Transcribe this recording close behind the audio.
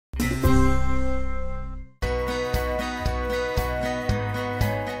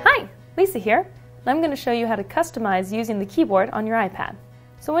Hi, Lisa here, and I'm going to show you how to customize using the keyboard on your iPad.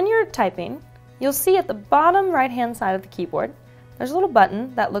 So when you're typing, you'll see at the bottom right-hand side of the keyboard, there's a little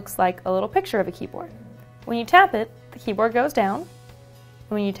button that looks like a little picture of a keyboard. When you tap it, the keyboard goes down, and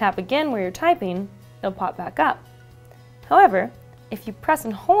when you tap again where you're typing, it'll pop back up. However, if you press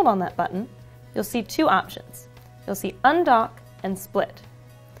and hold on that button, you'll see two options. You'll see Undock and Split.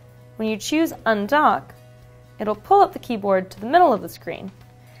 When you choose Undock, it'll pull up the keyboard to the middle of the screen.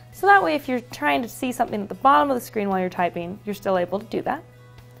 So that way if you're trying to see something at the bottom of the screen while you're typing, you're still able to do that.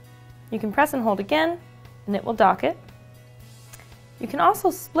 You can press and hold again, and it will dock it. You can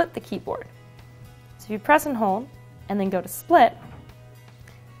also split the keyboard. So if you press and hold, and then go to Split,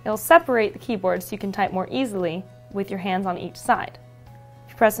 it'll separate the keyboard so you can type more easily with your hands on each side.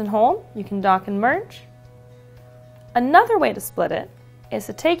 If you press and hold, you can dock and merge. Another way to split it is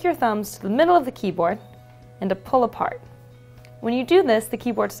to take your thumbs to the middle of the keyboard and to pull apart. When you do this, the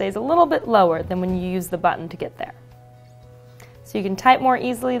keyboard stays a little bit lower than when you use the button to get there. So you can type more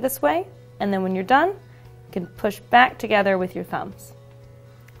easily this way, and then when you're done, you can push back together with your thumbs.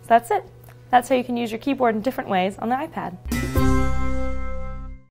 So that's it. That's how you can use your keyboard in different ways on the iPad.